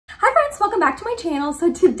back to my channel.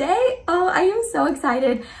 So today, oh, I am so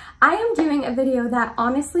excited. I am doing a video that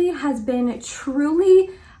honestly has been truly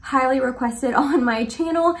highly requested on my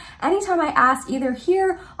channel. Anytime I ask either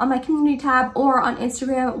here on my community tab or on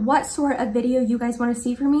Instagram what sort of video you guys want to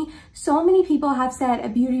see from me, so many people have said a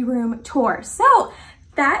beauty room tour. So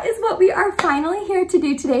that is what we are finally here to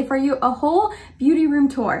do today for you, a whole beauty room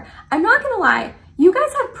tour. I'm not gonna lie, you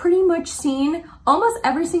guys have pretty much seen almost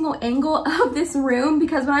every single angle of this room,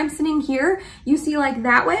 because when I'm sitting here, you see like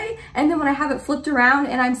that way, and then when I have it flipped around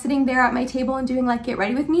and I'm sitting there at my table and doing like get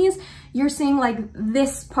ready with me's, you're seeing like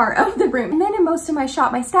this part of the room. And then in most of my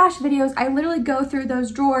shop my stash videos, I literally go through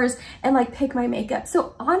those drawers and like pick my makeup.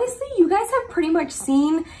 So honestly, you guys have pretty much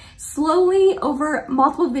seen slowly over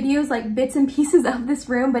multiple videos like bits and pieces of this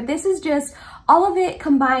room, but this is just all of it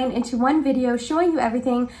combined into one video showing you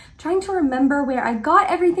everything, trying to remember where I got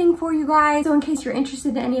everything for you guys. So in case you're interested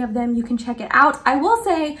in any of them, you can check it out. I will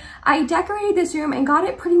say I decorated this room and got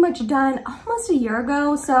it pretty much done almost a year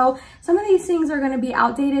ago. So some of these things are going to be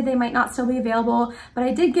outdated. They might not still be available, but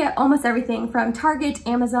I did get almost everything from Target,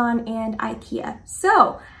 Amazon, and IKEA.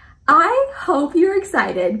 So I hope you're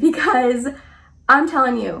excited, because I'm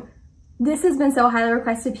telling you, this has been so highly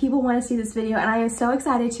requested. People want to see this video and I am so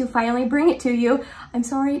excited to finally bring it to you. I'm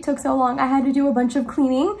sorry it took so long. I had to do a bunch of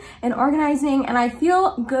cleaning and organizing and I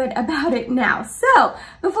feel good about it now. So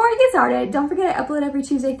before I get started, don't forget I upload every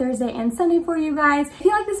Tuesday, Thursday, and Sunday for you guys. If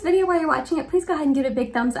you like this video while you're watching it, please go ahead and give it a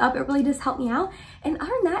big thumbs up. It really does help me out. And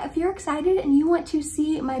other than that, if you're excited and you want to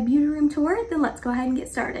see my beauty room tour, then let's go ahead and get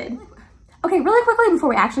started. Okay, really quickly before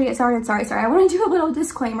we actually get started, sorry, I want to do a little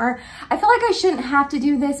disclaimer. I feel like I shouldn't have to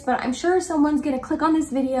do this, but I'm sure someone's gonna click on this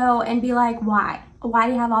video and be like, why? Why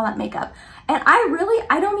do you have all that makeup? And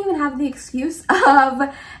I don't even have the excuse of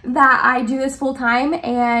that I do this full time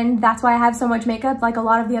and that's why I have so much makeup. Like a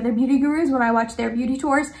lot of the other beauty gurus, when I watch their beauty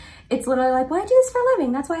tours, it's literally like, well, I do this for a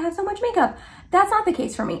living. That's why I have so much makeup. That's not the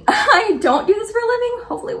case for me. I don't do this for a living.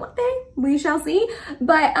 Hopefully one day we shall see.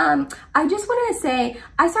 But I just wanted to say,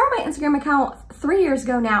 I started my Instagram account 3 years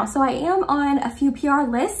ago now. So I am on a few PR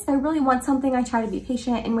lists. I really want something. I try to be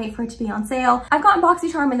patient and wait for it to be on sale. I've gotten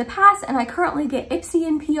BoxyCharm in the past and I currently get Ipsy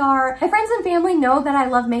in PR. My friends and family know that I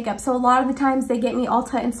love makeup. So a lot of the times they get me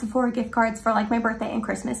Ulta and Sephora gift cards for like my birthday and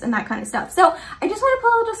Christmas and that kind of stuff. So I just want to put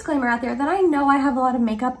a little disclaimer out there that I know I have a lot of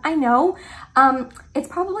makeup. I know it's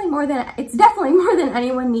definitely more than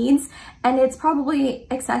anyone needs, and it's probably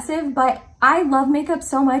excessive, but I love makeup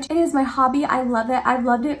so much. It is my hobby. I love it. I've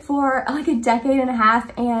loved it for like a decade and a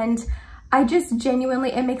half, and I just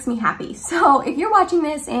genuinely, it makes me happy. So if you're watching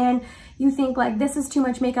this and you think like this is too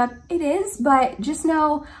much makeup, it is, but just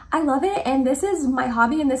know I love it and this is my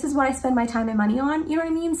hobby and this is what I spend my time and money on, you know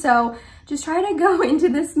what I mean? So just try to go into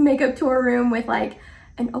this makeup tour room with like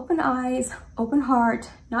an open eyes, open heart,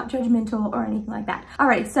 not judgmental or anything like that. All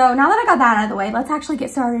right, so now that I got that out of the way, let's actually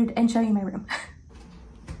get started and show you my room.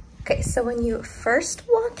 Okay, so when you first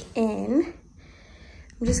walk in,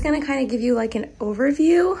 I'm just gonna kind of give you like an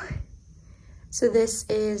overview. So this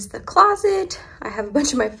is the closet. I have a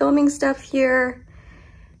bunch of my filming stuff here.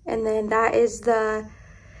 And then that is the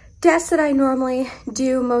desk that I normally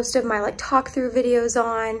do most of my like talk through videos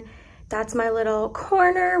on. That's my little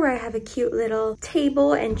corner where I have a cute little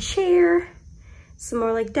table and chair. Some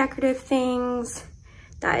more like decorative things.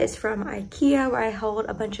 That is from IKEA where I hold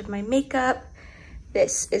a bunch of my makeup.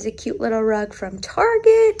 This is a cute little rug from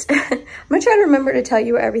Target. I'm gonna try to remember to tell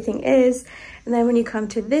you where everything is. And then when you come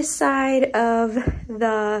to this side of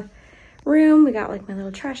the room, we got like my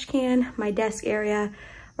little trash can, my desk area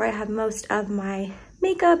where I have most of my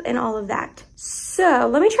makeup and all of that. So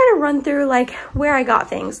let me try to run through like where I got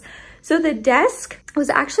things. So the desk was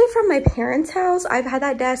actually from my parents' house. I've had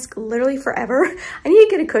that desk literally forever. I need to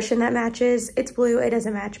get a cushion that matches. It's blue, it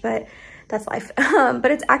doesn't match, but that's life. But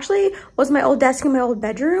it's actually was my old desk in my old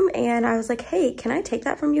bedroom. And I was like, hey, can I take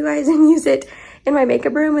that from you guys and use it in my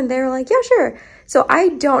makeup room? And they were like, yeah, sure. So I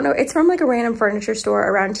don't know. It's from like a random furniture store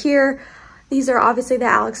around here. These are obviously the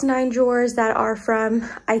Alex 9 drawers that are from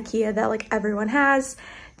IKEA that like everyone has.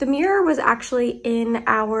 The mirror was actually in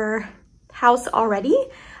our house already.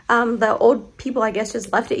 The old people, I guess,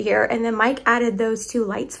 just left it here. And then Mike added those 2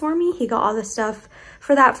 lights for me. He got all the stuff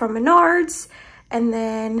for that from Menards. And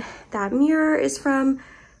then that mirror is from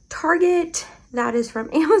Target. That is from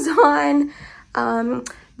Amazon.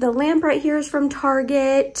 The lamp right here is from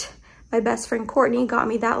Target. My best friend Courtney got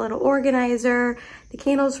me that little organizer. The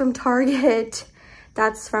candles from Target.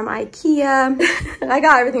 That's from IKEA. I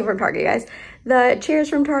got everything from Target, guys. The chairs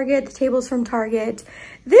from Target, the tables from Target.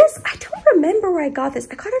 This, I don't remember where I got this.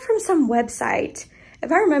 I got it from some website.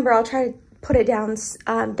 If I remember, I'll try to put it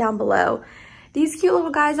down below. These cute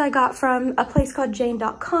little guys I got from a place called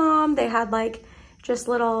jane.com. They had like just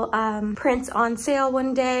little prints on sale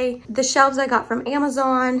one day. The shelves I got from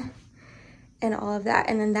Amazon and all of that.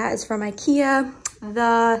 And then that is from IKEA.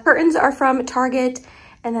 The curtains are from Target.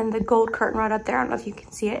 And then the gold curtain right up there, I don't know if you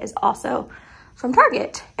can see it, is also from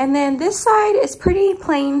Target. And then this side is pretty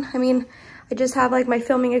plain. I mean, I just have like my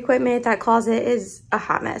filming equipment. That closet is a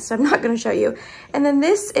hot mess, so I'm not gonna show you. And then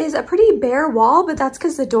this is a pretty bare wall, but that's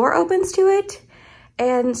because the door opens to it.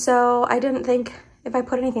 And so I didn't think if I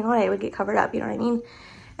put anything on it, it would get covered up, you know what I mean?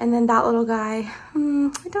 And then that little guy, I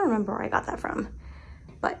don't remember where I got that from,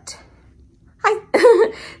 but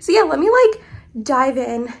hi. So yeah, let me like dive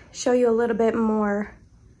in, show you a little bit more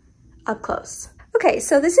up close. Okay,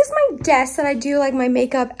 so this is my desk that I do like my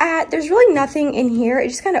makeup at. There's really nothing in here. It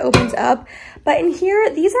just kind of opens up. But in here,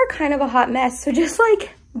 these are kind of a hot mess. So just like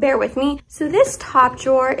bear with me. So this top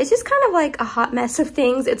drawer is just kind of like a hot mess of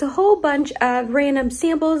things. It's a whole bunch of random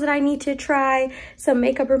samples that I need to try. Some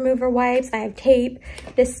makeup remover wipes. I have tape.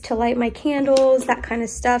 This to light my candles, that kind of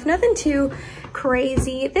stuff. Nothing too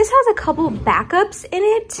crazy. This has a couple backups in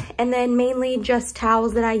it. And then mainly just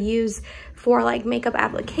towels that I use for like makeup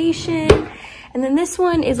application. And then this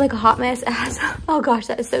one is like a hot mess. It has, oh gosh,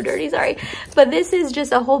 that is so dirty, sorry. But this is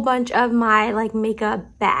just a whole bunch of my like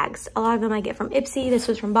makeup bags. A lot of them I get from Ipsy. This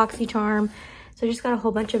was from BoxyCharm. So I just got a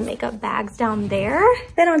whole bunch of makeup bags down there.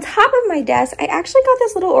 Then on top of my desk, I actually got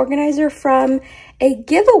this little organizer from a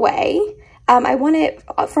giveaway. I won it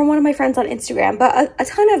from one of my friends on Instagram, but a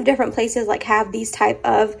ton of different places like have these type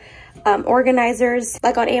of organizers,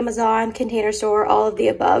 like on Amazon, Container Store, all of the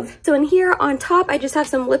above. So in here on top, I just have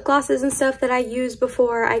some lip glosses and stuff that I use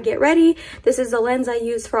before I get ready. This is the lens I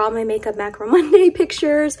use for all my Makeup Macro Monday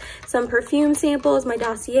pictures, some perfume samples, my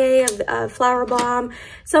dossier of Flower Bomb,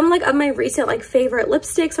 some like of my recent like favorite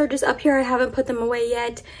lipsticks are just up here. I haven't put them away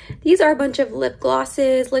yet. These are a bunch of lip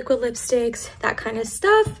glosses, liquid lipsticks, that kind of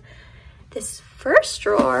stuff. This first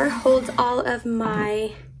drawer holds all of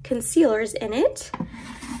my concealers in it.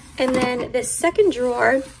 And then this second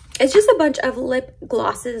drawer is just a bunch of lip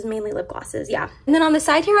glosses, mainly lip glosses, yeah. And then on the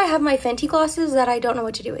side here, I have my Fenty glosses that I don't know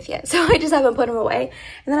what to do with yet. So I just haven't put them away.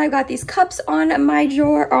 And then I've got these cups on my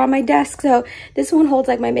drawer, or on my desk. So this one holds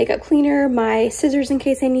like my makeup cleaner, my scissors in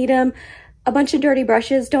case I need them, a bunch of dirty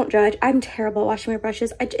brushes. Don't judge. I'm terrible at washing my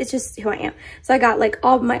brushes. It's just who I am. So I got like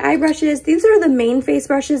all my eye brushes. These are the main face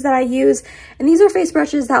brushes that I use. And these are face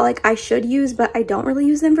brushes that like I should use, but I don't really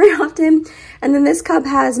use them very often. And then this cup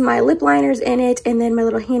has my lip liners in it. And then my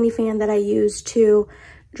little handy fan that I use to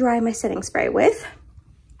dry my setting spray with.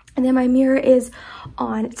 And then my mirror is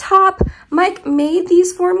on top. Mike made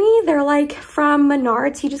these for me. They're like from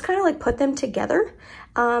Menards. He just kind of like put them together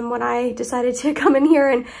when I decided to come in here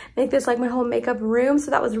and make this like my whole makeup room.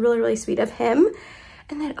 So that was really, really sweet of him.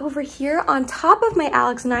 And then over here on top of my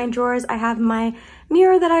Alex 9 drawers, I have my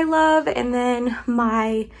mirror that I love, and then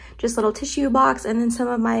my just little tissue box, and then some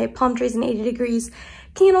of my Palm Trees and 80 Degrees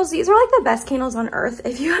candles. These are like the best candles on earth.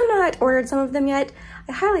 If you have not ordered some of them yet,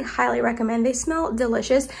 I highly, highly recommend. They smell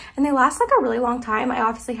delicious and they last like a really long time. I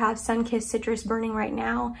obviously have Sunkissed Citrus burning right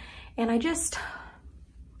now, and I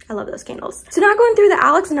love those candles. So now going through the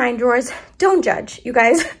Alex 9 drawers, don't judge, you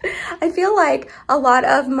guys. I feel like a lot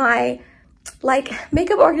of my like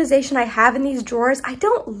makeup organization I have in these drawers, I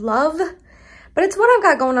don't love, but it's what I've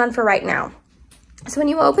got going on for right now. So when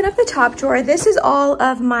you open up the top drawer, this is all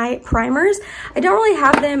of my primers. I don't really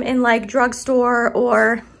have them in like drugstore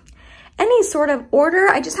or any sort of order.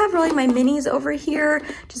 I just have really my minis over here,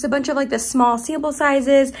 just a bunch of like the small sample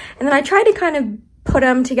sizes. And then I try to kind of put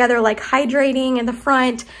them together like hydrating in the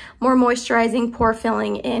front, more moisturizing, pore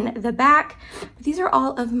filling in the back. But these are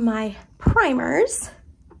all of my primers.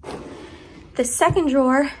 The second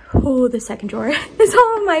drawer, the second drawer is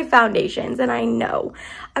all of my foundations, and I know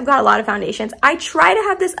I've got a lot of foundations. I try to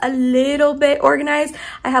have this a little bit organized.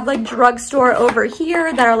 I have like drugstore over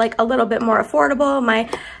here that are like a little bit more affordable. My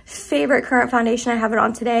favorite current foundation, I have it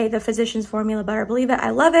on today, the Physicians Formula Better Believe It. I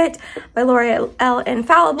love it. By L'Oreal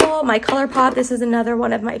Infallible. My ColourPop, this is another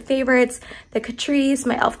one of my favorites. The Catrice,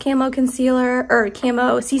 my e.l.f. Camo Concealer, or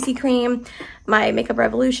Camo CC Cream, my Makeup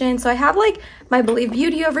Revolution. So I have like my Believe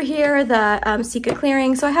Beauty over here, the Secret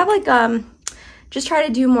Clearing. So I have like, just try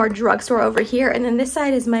to do more drugstore over here. And then this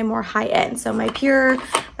side is my more high end. So my Pure,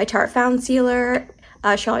 my Tarte Found Sealer,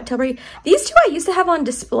 Charlotte Tilbury. These two I used to have on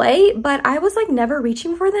display, but I was like never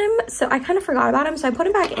reaching for them. So I kind of forgot about them. So I put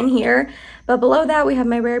them back in here. But below that, we have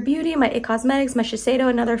my Rare Beauty, my It Cosmetics, my Shiseido,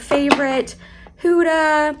 another favorite,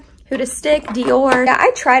 Huda Stick, Dior. Yeah,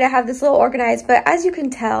 I try to have this little organized, but as you can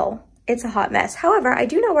tell, it's a hot mess. However, I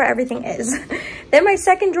do know where everything is. Then my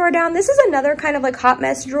second drawer down, this is another kind of like hot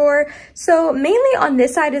mess drawer. So mainly on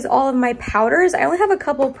this side is all of my powders. I only have a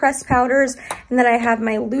couple pressed powders, and then I have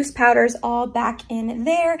my loose powders all back in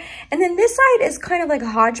there. And then this side is kind of like a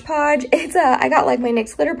hodgepodge. It's I got like my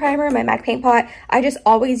NYX glitter primer, my MAC paint pot. I just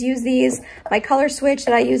always use these. My color switch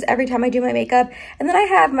that I use every time I do my makeup. And then I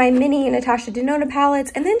have my mini Natasha Denona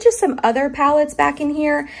palettes, and then just some other palettes back in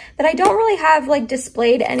here that I don't really have like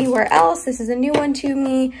displayed anywhere else. This is a new one to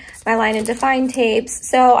me, my Line and Define tapes.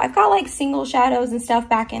 So I've got like single shadows and stuff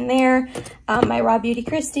back in there. My Raw Beauty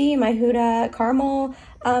Christie, my Huda Caramel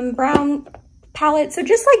brown palette. So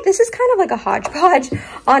just like, this is kind of like a hodgepodge,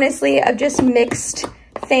 honestly, of just mixed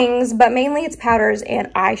things, but mainly it's powders and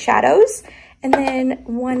eyeshadows. And then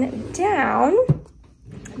one down,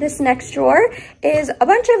 this next drawer is a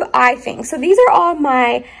bunch of eye things. So these are all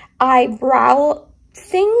my eyebrow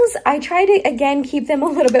things. I try to, again, keep them a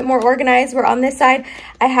little bit more organized, where on this side,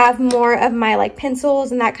 I have more of my like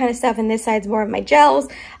pencils and that kind of stuff, and this side's more of my gels.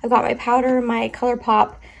 I've got my powder, my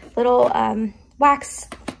ColourPop little wax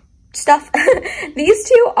stuff. These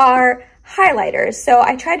two are highlighters. So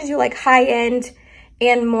I try to do like high-end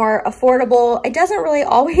and more affordable. It doesn't really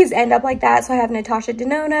always end up like that. So I have Natasha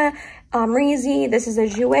Denona, Reezy. This is a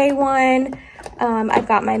Jouer one. I've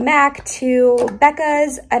got my MAC, two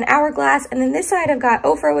Becca's, an Hourglass, and then this side I've got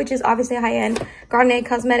Ofra, which is obviously high-end. Garnier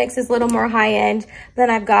Cosmetics is a little more high-end. Then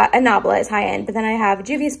I've got Anabla is high-end, but then I have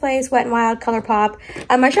Juvia's Place, Wet n Wild, ColourPop.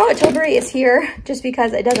 My Charlotte Tilbury is here just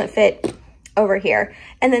because it doesn't fit over here.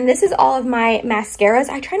 And then this is all of my mascaras.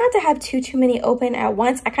 I try not to have too many open at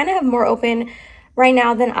once. I kind of have more open right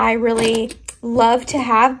now than I really love to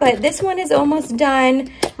have, but this one is almost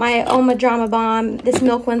done. My Oma Drama Bomb, this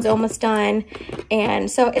Milk one's almost done,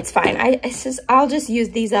 and so it's fine. I'll just use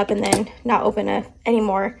these up and then not open any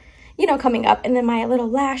more, you know, coming up. And then my little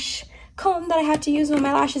lash comb that I have to use when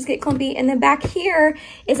my lashes get clumpy. And then back here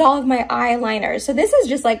is all of my eyeliners. So this is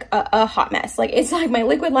just like a hot mess. Like, it's like my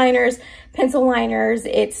liquid liners, pencil liners,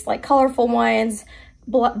 it's like colorful ones,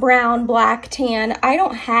 brown, black, tan. I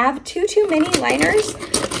don't have too many liners,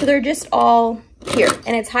 so they're just all here,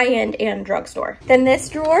 and it's high-end and drugstore. Then this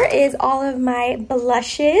drawer is all of my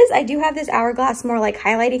blushes. I do have this Hourglass, more like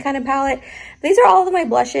highlighty kind of palette. These are all of my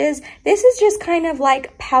blushes. This is just kind of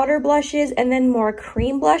like powder blushes and then more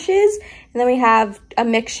cream blushes. And then we have a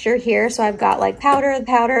mixture here. So I've got like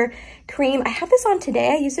powder, cream. I have this on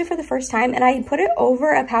today. I used it for the first time, and I put it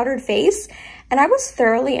over a powdered face, and I was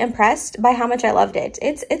thoroughly impressed by how much I loved it.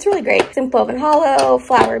 It's really great. Some Cloven Hollow,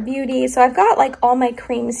 Flower Beauty. So I've got like all my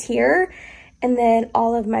creams here, and then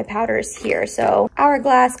all of my powders here. So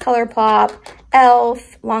Hourglass, ColourPop,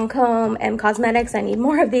 e.l.f., Lancome, M Cosmetics. I need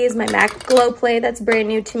more of these. My MAC Glow Play, that's brand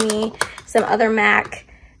new to me. Some other MAC.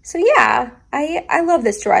 So yeah, I love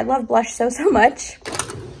this drawer. I love blush so much.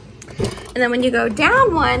 And then when you go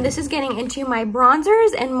down one, this is getting into my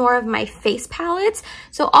bronzers and more of my face palettes.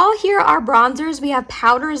 So all here are bronzers. We have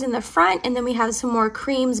powders in the front, and then we have some more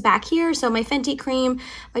creams back here. So my Fenty cream,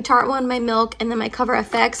 my Tarte one, my Milk, and then my Cover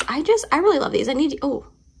FX. I really love these. I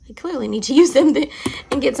clearly need to use them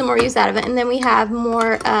and get some more use out of it. And then we have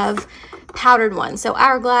more of powdered ones. So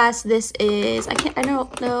Hourglass, this is, I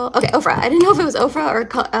don't know. Okay, Ofra. I didn't know if it was Ofra or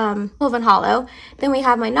Cloven Hollow. Then we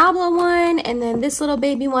have my Nabla one, and then this little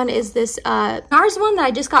baby one is this NARS one that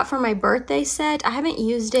I just got for my birthday set. I haven't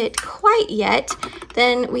used it quite yet.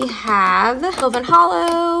 Then we have Cloven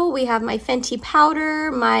Hollow, we have my Fenty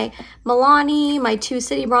powder, my Milani, my two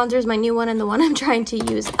city bronzers, my new one and the one I'm trying to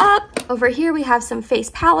use up. Over here we have some face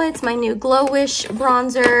palettes, my new Glow Wish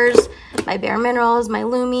bronzers, my Bare Minerals, my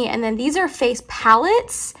Lumi, and then these are face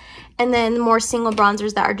palettes, and then more single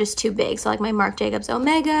bronzers that are just too big. So like my Marc Jacobs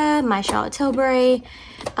Omega, my Charlotte Tilbury,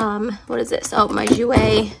 what is this? Oh, my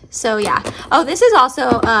Jouer. So yeah. Oh, this is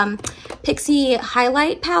also Pixie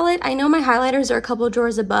highlight palette. I know my highlighters are a couple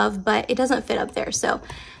drawers above, but it doesn't fit up there. So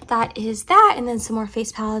that is that, and then some more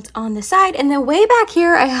face palettes on the side. And then way back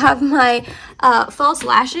here, I have my false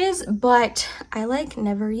lashes, but I like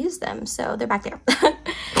never use them, so they're back there.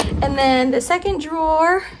 And then the second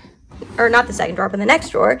drawer, or not the second drawer, but the next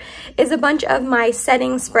drawer, is a bunch of my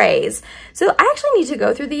setting sprays. So I actually need to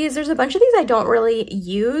go through these. There's a bunch of these I don't really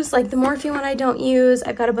use, like the Morphe one I don't use.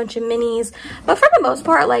 I've got a bunch of minis, but for the most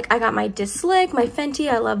part, like I got my Slick, my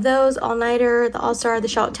Fenty, I love those, All Nighter, the All Star, the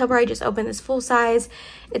Charlotte Tilbury. I just opened this full size.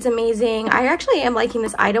 It's amazing. I actually am liking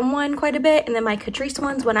this Item one quite a bit, and then my Catrice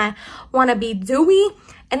ones when I want to be dewy.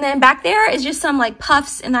 And then back there is just some like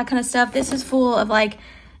puffs and that kind of stuff. This is full of like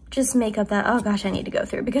just makeup that, oh gosh, I need to go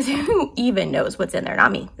through, because who even knows what's in there?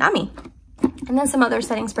 Not me. And And then some other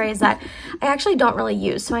setting sprays that I actually don't really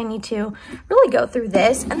use, so I need to really go through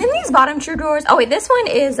this. And then these bottom two drawers, oh wait, this one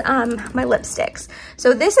is my lipsticks.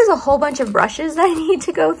 So this is a whole bunch of brushes that I need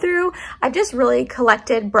to go through. I've just really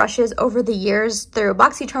collected brushes over the years through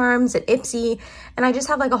BoxyCharms and Ipsy, and I just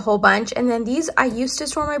have like a whole bunch. And then these I used to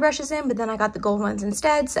store my brushes in, but then I got the gold ones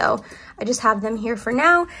instead, so I just have them here for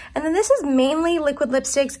now. And then this is mainly liquid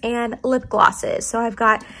lipsticks and lip glosses. So I've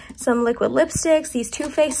got some liquid lipsticks, these Too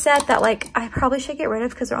Faced set that like I probably should get rid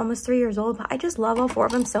of because they're almost 3 years old, but I just love all 4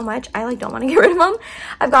 of them so much. I like don't want to get rid of them.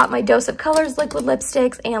 I've got my Dose of Colors liquid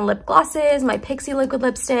lipsticks and lip glosses, my Pixie liquid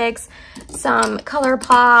lipsticks, some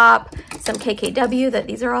ColourPop, some KKW, that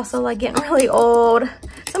these are also like getting really old.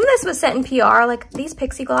 Some of this was set in PR, like these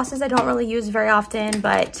Pixie glosses I don't really use very often,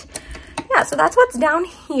 but yeah, so that's what's down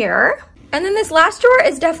here. And then this last drawer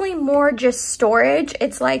is definitely more just storage.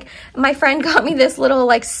 It's like my friend got me this little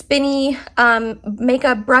like spinny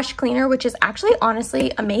makeup brush cleaner, which is actually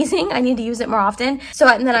honestly amazing. I need to use it more often. So,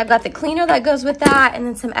 and then I've got the cleaner that goes with that, and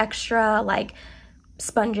then some extra like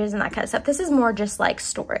sponges and that kind of stuff. This is more just like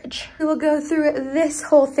storage. We will go through this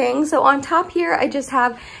whole thing. So on top here, I just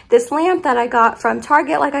have this lamp that I got from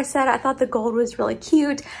Target. Like I said, I thought the gold was really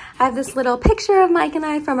cute. I have this little picture of Mike and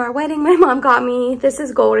I from our wedding my mom got me. This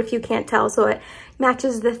is gold if you can't tell, so it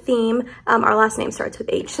matches the theme. Our last name starts with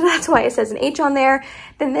H, so that's why it says an H on there.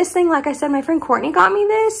 Then this thing, like I said, my friend Courtney got me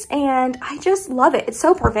this, and I just love it. It's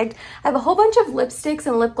so perfect. I have a whole bunch of lipsticks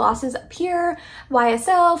and lip glosses up here.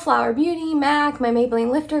 YSL, Flower Beauty, MAC, my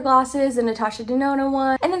Maybelline Lifter glosses, and Natasha Denona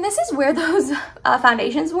one. And then this is where those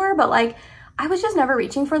foundations were, but like, I was just never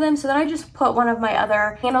reaching for them, so then I just put one of my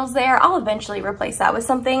other handles there. I'll eventually replace that with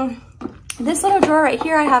something. This little drawer right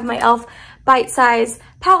here, I have my e.l.f. bite-size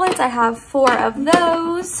palettes. I have 4 of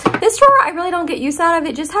those. This drawer I really don't get use out of.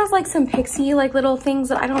 It just has like some Pixie like little things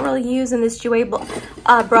that I don't really use, and this Jouer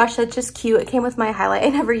brush that's just cute. It came with my highlight I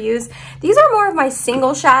never use. These are more of my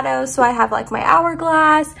single shadows, so I have like my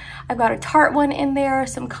Hourglass. I've got a Tarte one in there,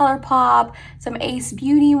 some ColourPop, some Ace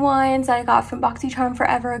Beauty ones I got from BoxyCharm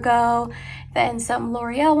forever ago, then some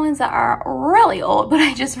L'Oreal ones that are really old, but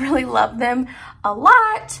I just really love them a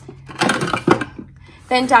lot.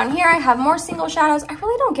 Then down here, I have more single shadows. I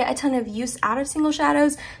really don't get a ton of use out of single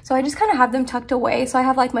shadows, so I just kind of have them tucked away. So I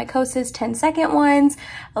have like my Kosas 10-second ones,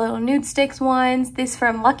 a little Nude Sticks ones, this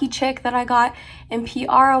from Lucky Chick that I got in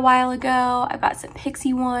PR a while ago. I've got some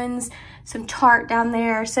Pixie ones, some Tarte down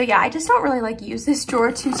there. So yeah, I just don't really like use this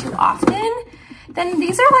drawer too often. Then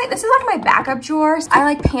these are like, this is like my backup drawers. I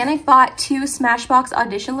like panic bought 2 Smashbox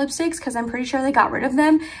Audition lipsticks because I'm pretty sure they got rid of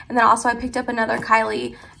them. And then also I picked up another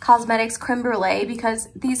Kylie Cosmetics Creme Brulee because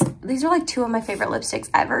these are like 2 of my favorite lipsticks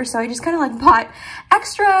ever. So I just kind of like bought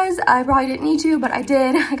extras. I probably didn't need to, but I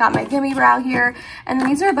did. I got my Gimme Brow here. And then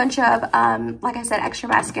these are a bunch of, like I said, extra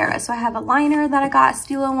mascara. So I have a liner that I got, a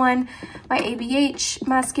Stila one, my ABH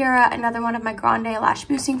mascara, another one of my Grande Lash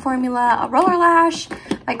Boosting Formula, a roller lash,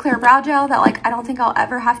 my clear brow gel that like I don't think I'll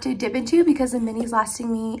ever have to dip into because the mini's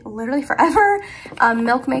lasting me literally forever.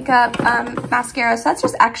 Milk Makeup mascara, so that's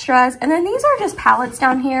just extras. And then these are just palettes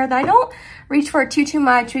down here that I don't reach for too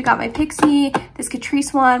much. We got my Pixie, this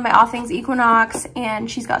Catrice one, my All Things Equinox, and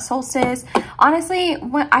she's got Solstice. Honestly,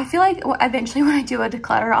 I feel like eventually when I do a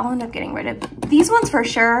declutter, I'll end up getting rid of these ones for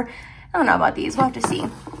sure. I don't know about these, we'll have to see.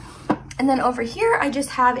 And then over here, I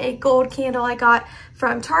just have a gold candle I got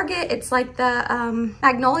from Target. It's like the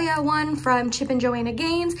Magnolia one from Chip and Joanna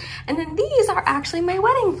Gaines. And then these are actually my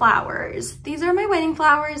wedding flowers. These are my wedding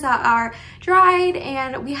flowers that are dried,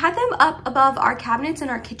 and we had them up above our cabinets in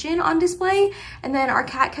our kitchen on display. And then our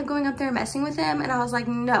cat kept going up there messing with them. And I was like,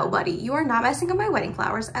 no, buddy, you are not messing up my wedding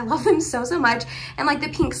flowers. I love them so much. And like the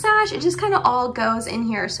pink sash, it just kind of all goes in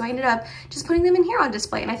here. So I ended up just putting them in here on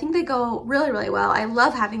display. And I think they go really well. I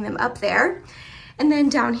love having them up there. And then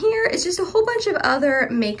down here is just a whole bunch of other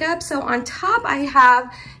makeup. So on top, I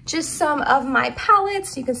have just some of my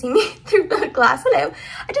palettes. You can see me through the glass. Hello.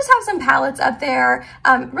 I just have some palettes up there.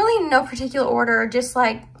 Really no particular order, just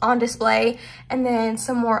like on display. And then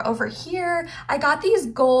some more over here. I got these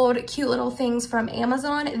gold cute little things from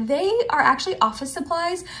Amazon. They are actually office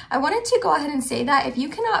supplies. I wanted to go ahead and say that if you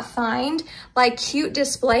cannot find like cute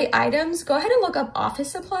display items, go ahead and look up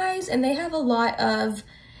office supplies, and they have a lot of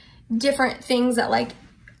different things that like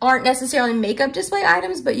aren't necessarily makeup display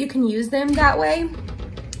items, but you can use them that way.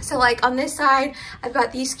 So like on this side, I've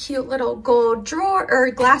got these cute little gold drawer or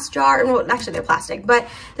glass jar. Well, actually they're plastic, but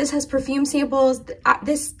this has perfume samples.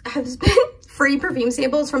 This has been free perfume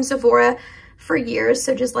samples from Sephora for years,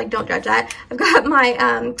 so just like don't judge that. I've got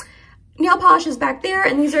my nail polish is back there,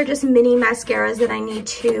 and these are just mini mascaras that I need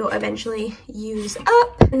to eventually use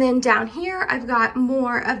up. And then down here, I've got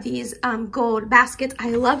more of these gold baskets.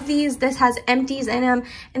 I love these. This has empties in them,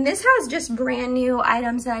 and this has just brand new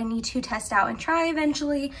items that I need to test out and try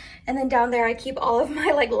eventually. And then down there, I keep all of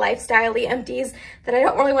my like lifestyle-y empties that I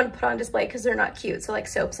don't really want to put on display because they're not cute, so like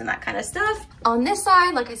soaps and that kind of stuff. On this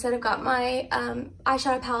side, like I said, I've got my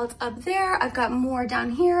eyeshadow palettes up there. I've got more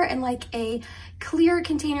down here in like a clear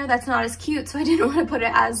container that's not as cute, so I didn't want to put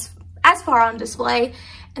it as far on display.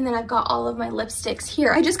 And then I've got all of my lipsticks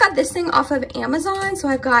here. I just got this thing off of Amazon, so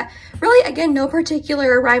I've got really, again, no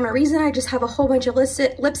particular rhyme or reason. I just have a whole bunch of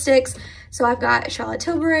lipsticks. So I've got Charlotte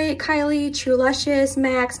Tilbury, Kylie, True Luscious,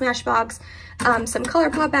 MAC, Smashbox, some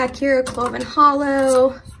ColourPop back here, Clove and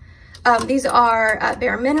Hollow. These are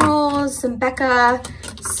Bare Minerals, some Becca,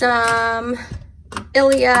 some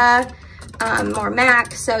Ilia, more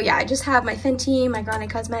MAC. So yeah, I just have my Fenty, my Grande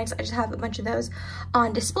Cosmetics. I just have a bunch of those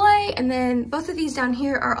on display. And then both of these down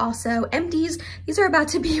here are also empties. These are about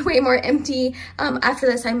to be way more empty. After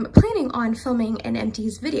this, I'm planning on filming an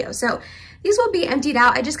empties video. So these will be emptied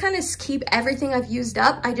out. I just kind of keep everything I've used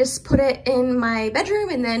up. I just put it in my bedroom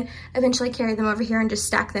and then eventually carry them over here and just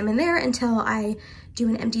stack them in there until I do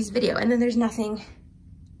an empties video. And then there's nothing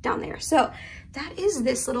down there. So that is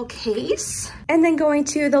this little case. And then going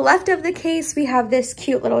to the left of the case, we have this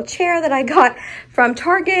cute little chair that I got from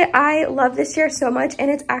Target. I love this chair so much, and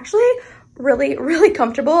it's actually really, really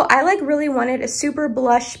comfortable. I like really wanted a super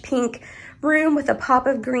blush pink room with a pop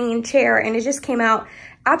of green chair, and it just came out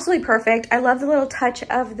absolutely perfect. I love the little touch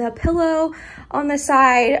of the pillow on the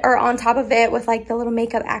side or on top of it with like the little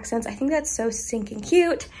makeup accents. I think that's so stinking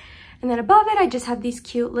cute. And then above it, I just have these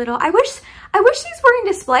cute little, I wish these were in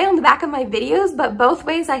display on the back of my videos, but both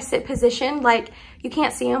ways I sit positioned, like you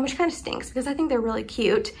can't see them, which kind of stinks because I think they're really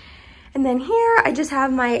cute. And then here, I just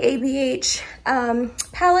have my ABH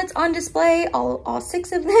palettes on display, all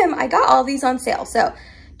 6 of them. I got all these on sale, so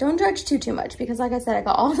don't judge too much because like I said, I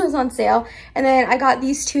got all those on sale. And then I got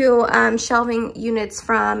these 2 shelving units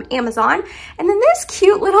from Amazon. And then this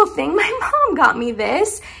cute little thing, my mom got me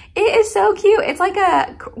this. It is so cute. It's like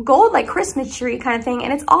a gold, like Christmas tree kind of thing.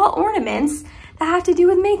 And it's all ornaments that have to do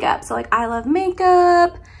with makeup. So like, I love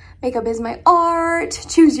makeup. Makeup is my art.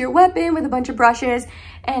 Choose your weapon with a bunch of brushes.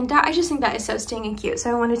 And I just think that is so stinking cute. So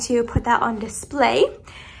I wanted to put that on display.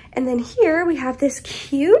 And then here we have this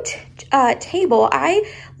cute table. I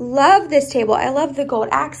love this table. I love the gold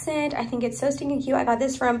accent. I think it's so stinking cute. I got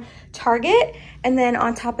this from Target. And then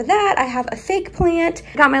on top of that, I have a fake plant.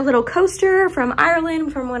 I got my little coaster from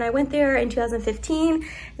Ireland from when I went there in 2015.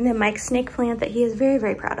 And then Mike's snake plant that he is very,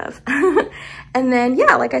 very proud of. And then,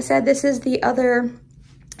 yeah, like I said, this is the other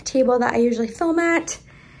table that I usually film at.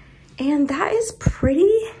 And that is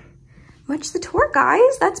pretty much the tour,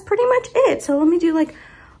 guys. That's pretty much it. So let me do like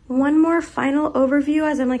one more final overview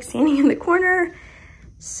as I'm like standing in the corner.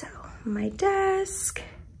 So my desk,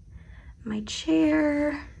 my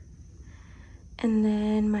chair, and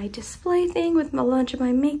then my display thing with a bunch of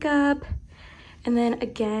my makeup. And then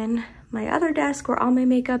again, my other desk where all my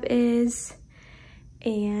makeup is,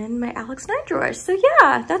 and my Alex 9 drawers. So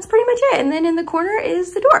yeah, that's pretty much it. And then in the corner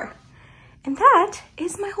is the door. And that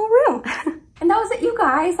is my whole room. And that was it, you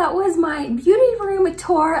guys. That was my beauty room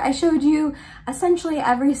tour. I showed you essentially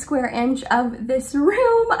every square inch of this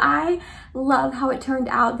room. I love how it turned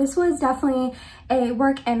out. This was definitely a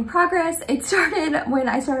work in progress. It started when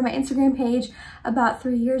I started my Instagram page about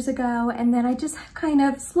 3 years ago, and then I just kind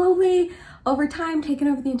of slowly over time taken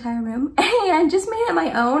over the entire room and just made it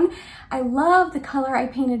my own. I love the color I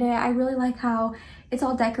painted it. I really like how it's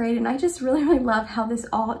all decorated, and I just really, really love how this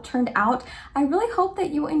all turned out. I really hope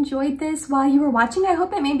that you enjoyed this while you were watching. I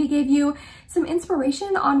hope it maybe gave you some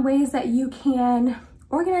inspiration on ways that you can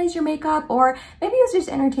organize your makeup, or maybe it was just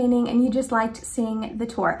entertaining and you just liked seeing the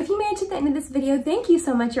tour. If you made it to the end of this video, thank you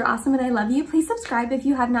so much. You're awesome and I love you. Please subscribe if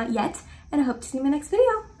you have not yet, and I hope to see you in my next video.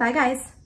 Bye, guys.